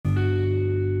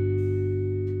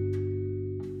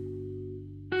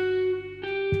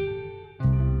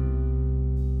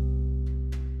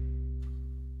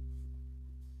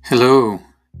Hello,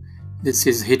 this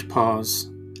is Hit Pause,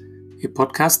 a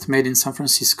podcast made in San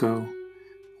Francisco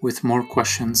with more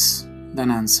questions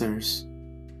than answers.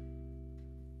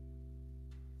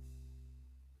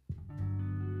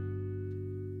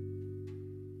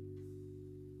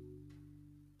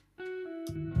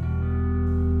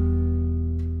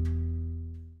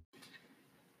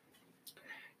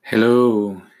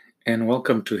 Hello, and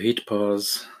welcome to Hit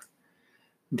Pause,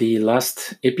 the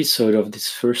last episode of this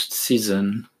first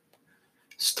season.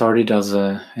 Started as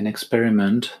an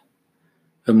experiment,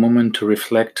 a moment to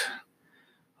reflect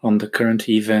on the current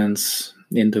events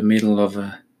in the middle of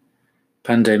a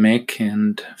pandemic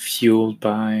and fueled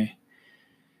by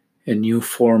a new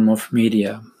form of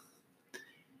media.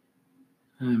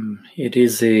 It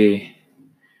is a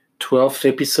 12th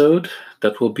episode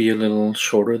that will be a little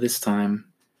shorter this time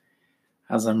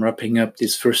as I'm wrapping up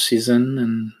this first season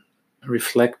and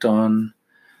reflect on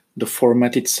the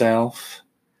format itself,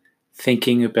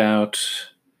 thinking about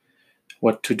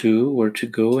what to do, where to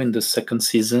go in the second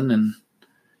season, and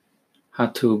how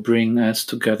to bring us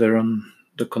together on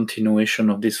the continuation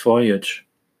of this voyage.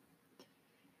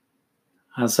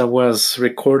 As I was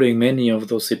recording many of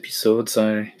those episodes,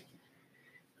 I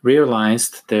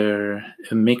realized they're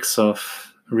a mix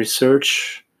of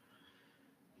research,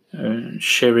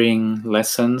 sharing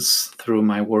lessons through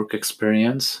my work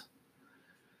experience,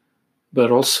 but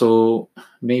also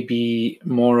maybe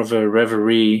more of a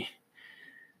reverie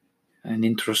and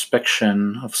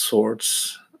introspection of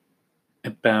sorts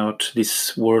about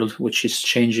this world which is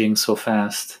changing so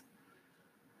fast.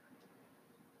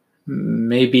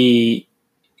 Maybe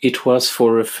it was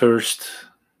for a first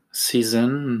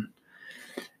season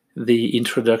the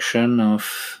introduction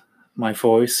of my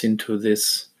voice into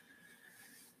this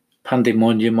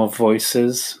pandemonium of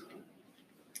voices,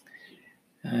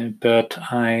 but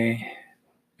I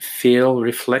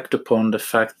reflect upon the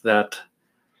fact that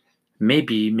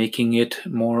maybe making it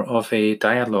more of a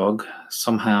dialogue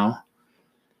somehow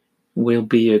will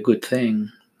be a good thing.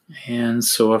 And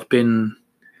so I've been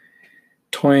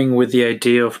toying with the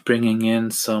idea of bringing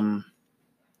in some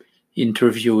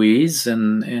interviewees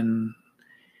and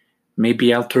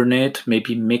maybe alternate,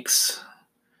 maybe mix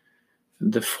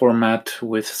the format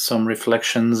with some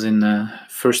reflections in the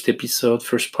first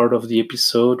part of the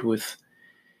episode, with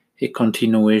a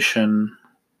continuation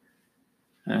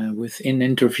with an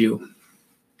interview.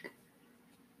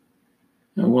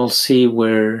 We'll see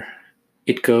where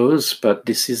it goes, but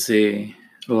this is a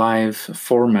live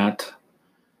format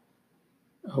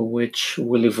which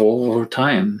will evolve over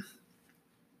time.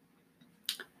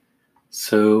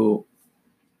 So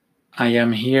I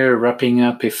am here wrapping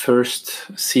up a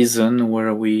first season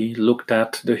where we looked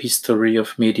at the history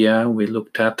of media. We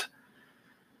looked at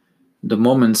the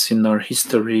moments in our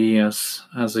history as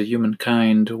a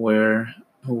humankind where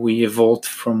we evolved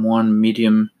from one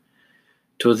medium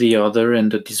to the other,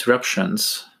 and the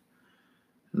disruptions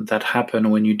that happen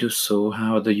when you do so,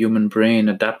 how the human brain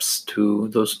adapts to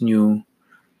those new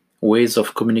ways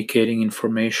of communicating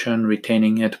information,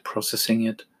 retaining it, processing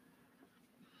it.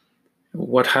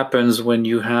 What happens when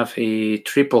you have a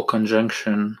triple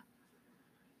conjunction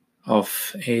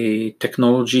of a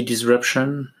technology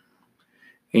disruption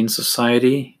in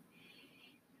society,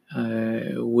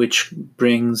 which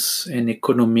brings an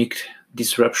economic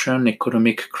disruption,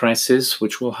 economic crisis,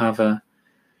 which will have an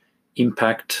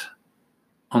impact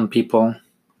on people.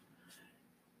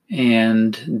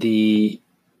 And the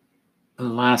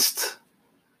last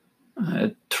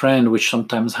trend, which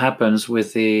sometimes happens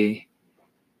with a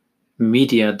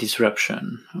media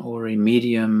disruption or a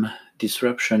medium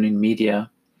disruption in media,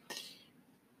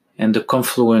 and the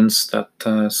confluence that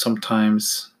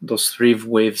sometimes those three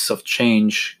waves of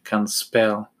change can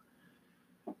spell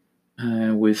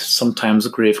with sometimes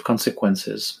grave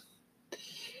consequences.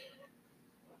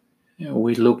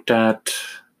 We looked at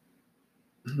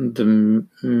the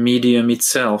medium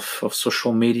itself of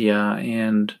social media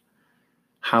and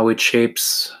how it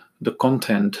shapes the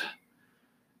content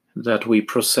that we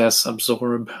process,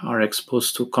 absorb, are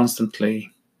exposed to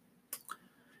constantly.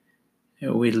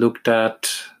 We looked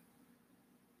at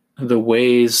the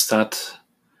ways that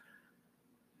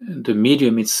the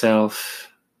medium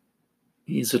itself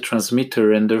is a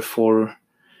transmitter, and therefore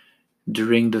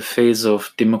during the phase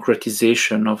of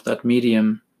democratization of that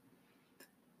medium,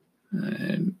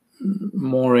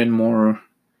 more and more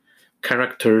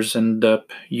characters end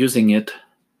up using it.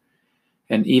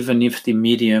 And even if the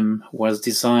medium was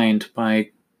designed by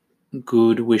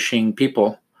good-wishing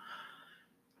people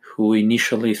who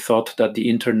initially thought that the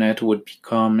internet would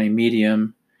become a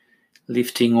medium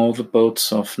lifting all the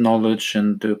boats of knowledge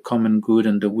and the common good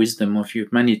and the wisdom of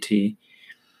humanity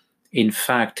In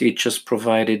fact, it just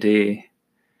provided a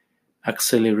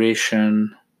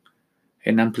acceleration,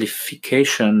 an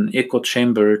amplification, echo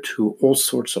chamber to all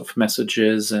sorts of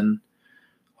messages and,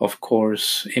 of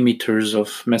course, emitters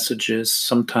of messages,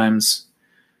 sometimes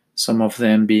some of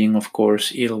them being, of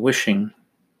course, ill-wishing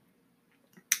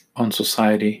on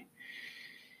society.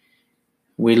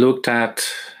 We looked at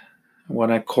what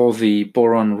I call the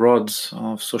boron rods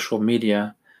of social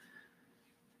media,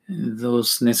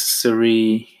 those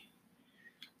necessary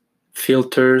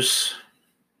filters,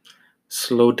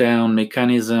 slow down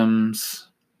mechanisms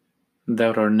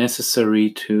that are necessary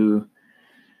to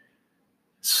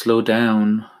slow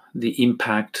down the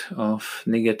impact of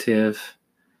negative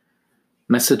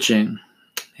messaging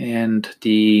and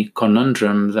the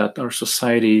conundrum that our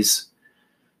societies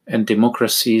and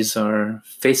democracies are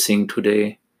facing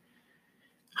today.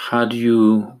 How do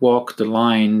you walk the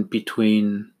line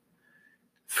between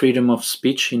freedom of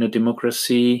speech in a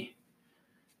democracy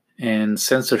and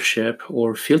censorship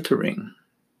or filtering?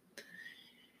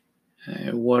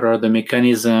 What are the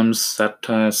mechanisms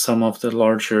that some of the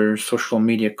larger social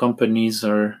media companies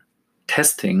are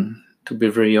testing, to be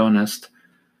very honest,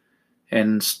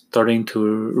 and starting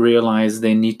to realize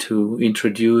they need to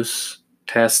introduce,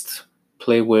 test,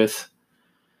 play with,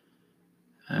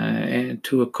 and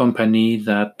to accompany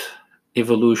that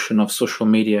evolution of social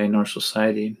media in our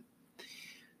society.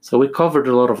 So we covered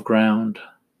a lot of ground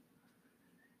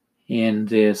in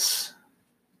this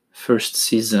first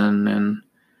season, and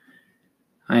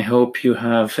I hope you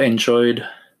have enjoyed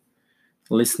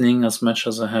listening as much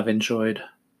as I have enjoyed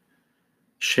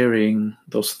sharing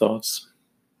those thoughts.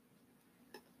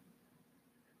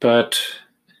 But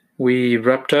we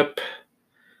wrapped up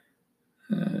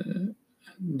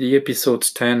the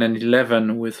episodes 10 and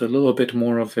 11 with a little bit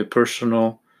more of a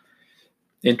personal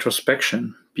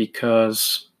introspection,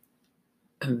 because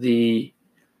the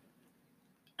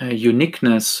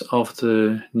uniqueness of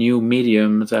the new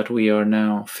medium that we are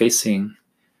now facing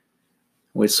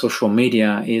with social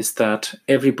media is that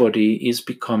everybody is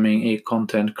becoming a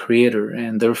content creator,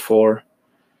 and therefore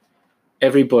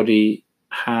everybody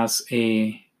has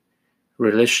a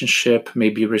relationship,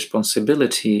 maybe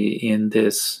responsibility in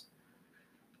this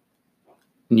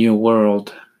new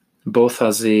world, both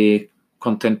as a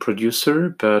content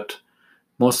producer, but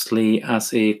mostly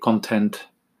as a content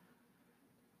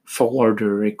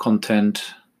forwarder, a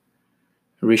content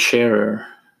resharer,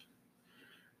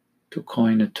 to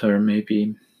coin a term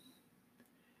maybe.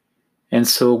 And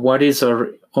so what is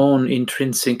our own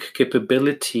intrinsic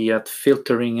capability at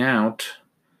filtering out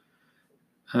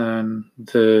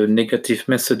the negative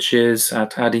messages,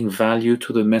 at adding value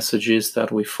to the messages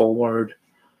that we forward?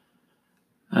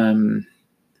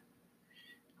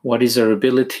 What is our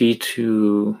ability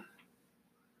to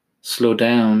slow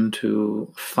down,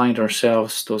 to find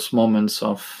ourselves those moments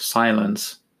of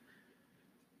silence,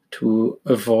 to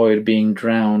avoid being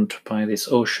drowned by this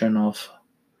ocean of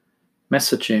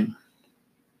messaging?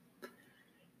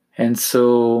 And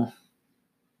so,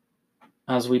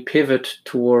 as we pivot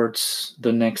towards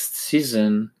the next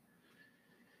season,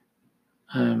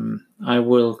 I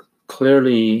will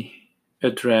clearly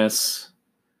address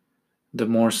the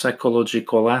more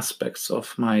psychological aspects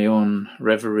of my own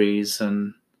reveries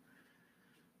and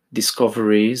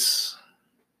discoveries,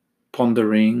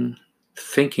 pondering,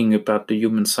 thinking about the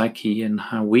human psyche and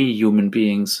how we human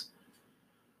beings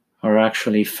are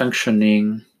actually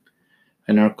functioning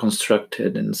and are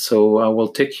constructed. And so I will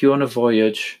take you on a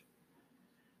voyage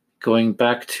going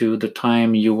back to the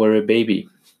time you were a baby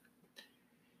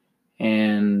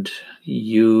and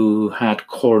you had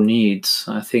core needs.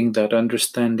 I think that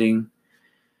understanding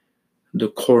the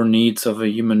core needs of a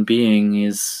human being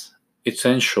is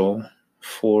essential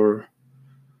for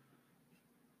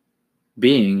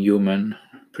being human,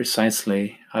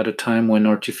 precisely at a time when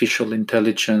artificial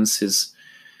intelligence is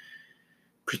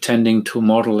pretending to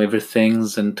model everything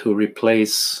and to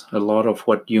replace a lot of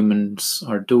what humans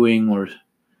are doing or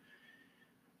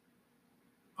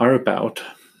are about.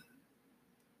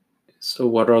 So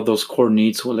what are those core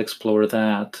needs? We'll explore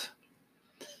that.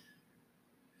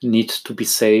 Need to be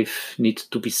safe, need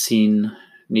to be seen,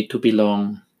 need to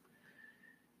belong,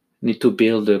 need to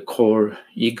build a core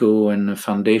ego and a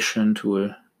foundation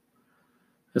to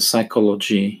a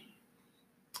psychology.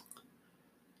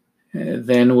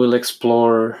 Then we'll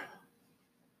explore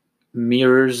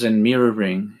mirrors and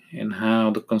mirroring and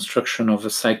how the construction of a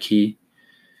psyche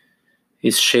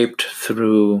is shaped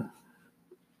through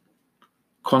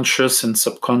conscious and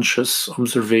subconscious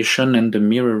observation and the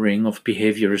mirroring of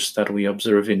behaviors that we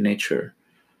observe in nature.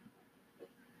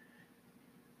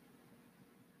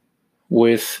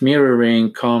 With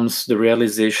mirroring comes the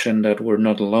realization that we're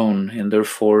not alone, and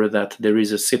therefore that there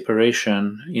is a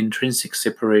separation, intrinsic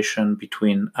separation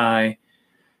between I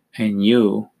and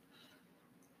you,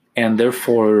 and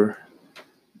therefore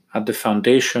at the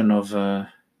foundation of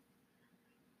a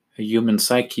human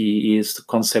psyche is the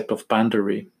concept of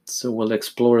boundary. So we'll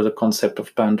explore the concept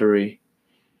of boundary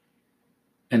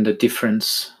and the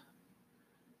difference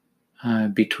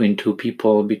between two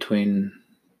people, between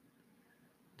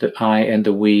the I and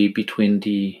the we, between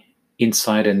the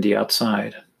inside and the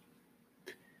outside.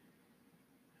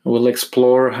 We'll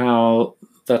explore how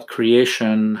that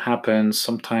creation happens,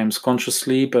 sometimes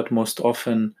consciously, but most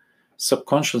often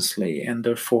subconsciously, and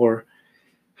therefore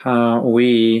how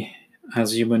we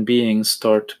as human beings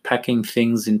start packing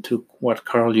things into what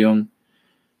Carl Jung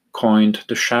coined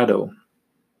the shadow.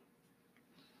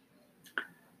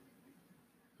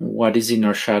 What is in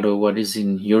our shadow, what is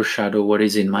in your shadow, what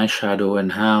is in my shadow,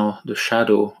 and how the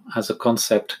shadow as a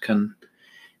concept can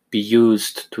be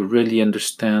used to really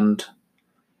understand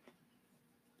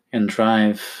and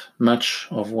drive much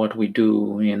of what we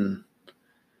do in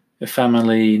a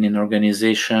family, in an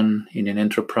organization, in an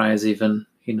enterprise, even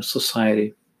in a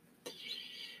society.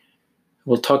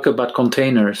 We'll talk about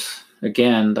containers.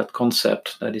 Again, that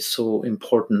concept that is so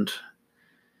important,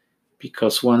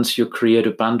 because once you create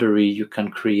a boundary, you can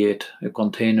create a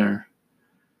container.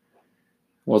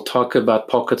 We'll talk about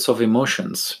pockets of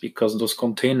emotions, because those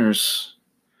containers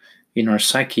in our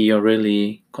psyche are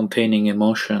really containing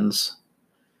emotions.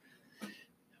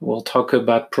 We'll talk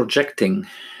about projecting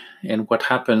and what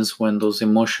happens when those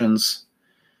emotions,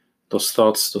 those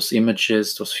thoughts, those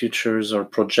images, those futures are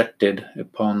projected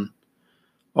upon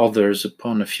others,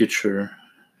 upon a future,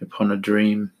 upon a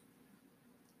dream.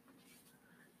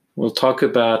 We'll talk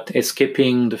about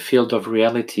escaping the field of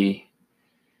reality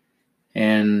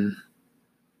and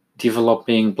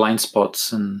developing blind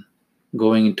spots and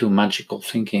going into magical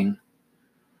thinking.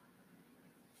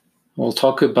 We'll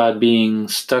talk about being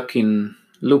stuck in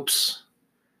loops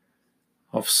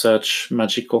of such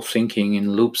magical thinking,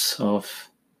 in loops of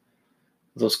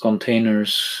those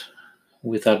containers,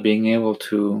 without being able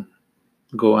to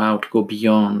go out, go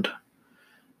beyond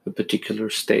a particular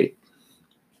state.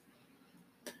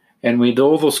 And with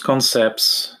all those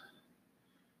concepts,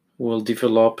 we'll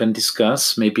develop and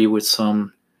discuss, maybe with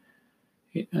some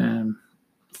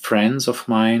friends of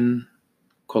mine,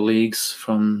 colleagues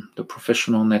from the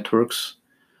professional networks,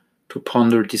 to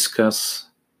ponder, discuss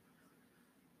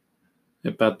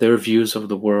about their views of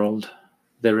the world,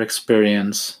 their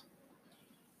experience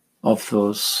of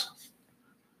those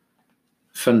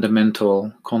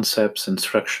fundamental concepts and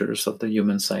structures of the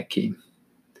human psyche.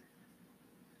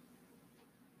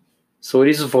 So it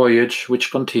is a voyage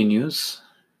which continues.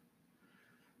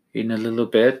 In a little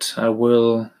bit, I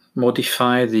will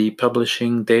modify the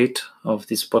publishing date of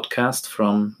this podcast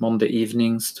from Monday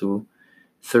evenings to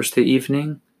Thursday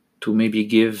evening, to maybe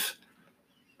give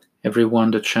everyone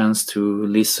the chance to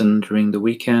listen during the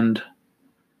weekend.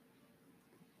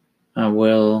 I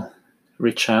will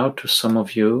reach out to some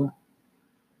of you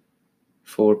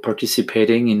for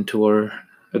participating into our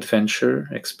adventure,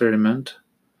 experiment,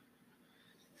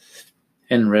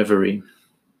 and reverie.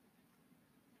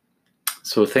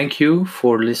 So thank you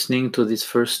for listening to this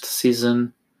first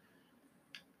season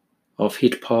of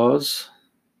Hit Pause.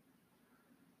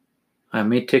 I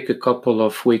may take a couple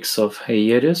of weeks of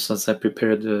hiatus as I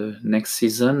prepare the next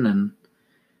season and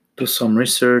do some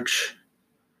research,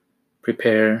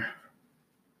 prepare,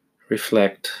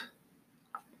 reflect,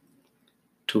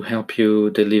 to help you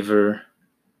deliver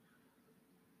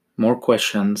more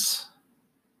questions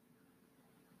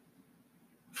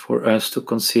for us to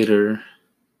consider,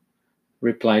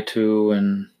 reply to,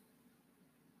 and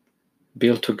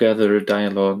build together a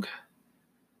dialogue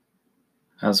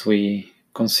as we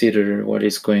consider what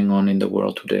is going on in the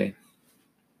world today.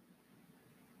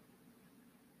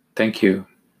 Thank you.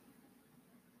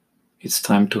 It's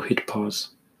time to hit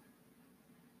pause.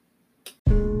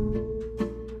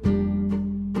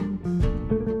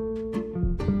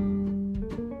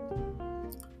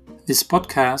 This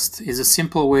podcast is a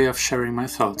simple way of sharing my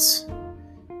thoughts.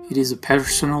 It is a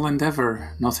personal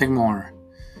endeavor, nothing more.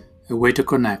 A way to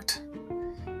connect.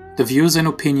 The views and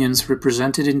opinions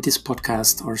represented in this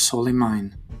podcast are solely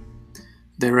mine.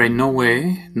 There are in no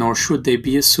way, nor should they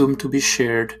be assumed to be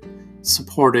shared,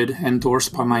 supported,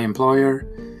 endorsed by my employer,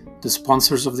 the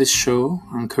sponsors of this show,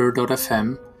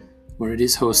 Anchor.fm, where it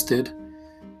is hosted,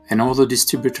 and all the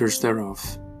distributors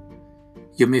thereof.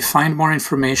 You may find more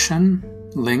information,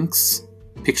 links,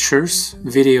 pictures,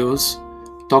 videos,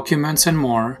 documents, and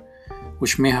more,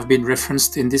 which may have been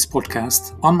referenced in this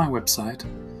podcast on my website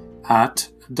at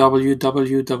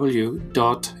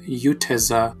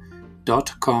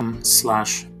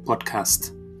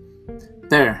www.uteza.com/podcast.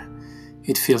 There,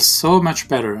 it feels so much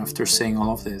better after saying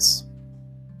all of this.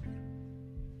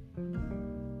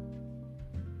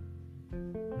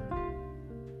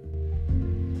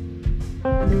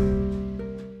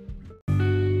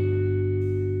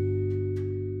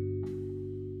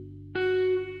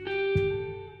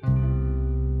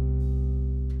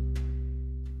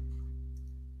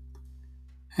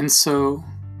 And so,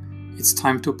 it's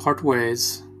time to part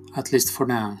ways, at least for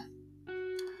now.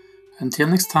 Until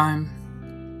next time,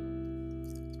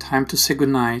 time to say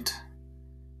goodnight,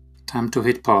 time to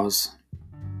hit pause.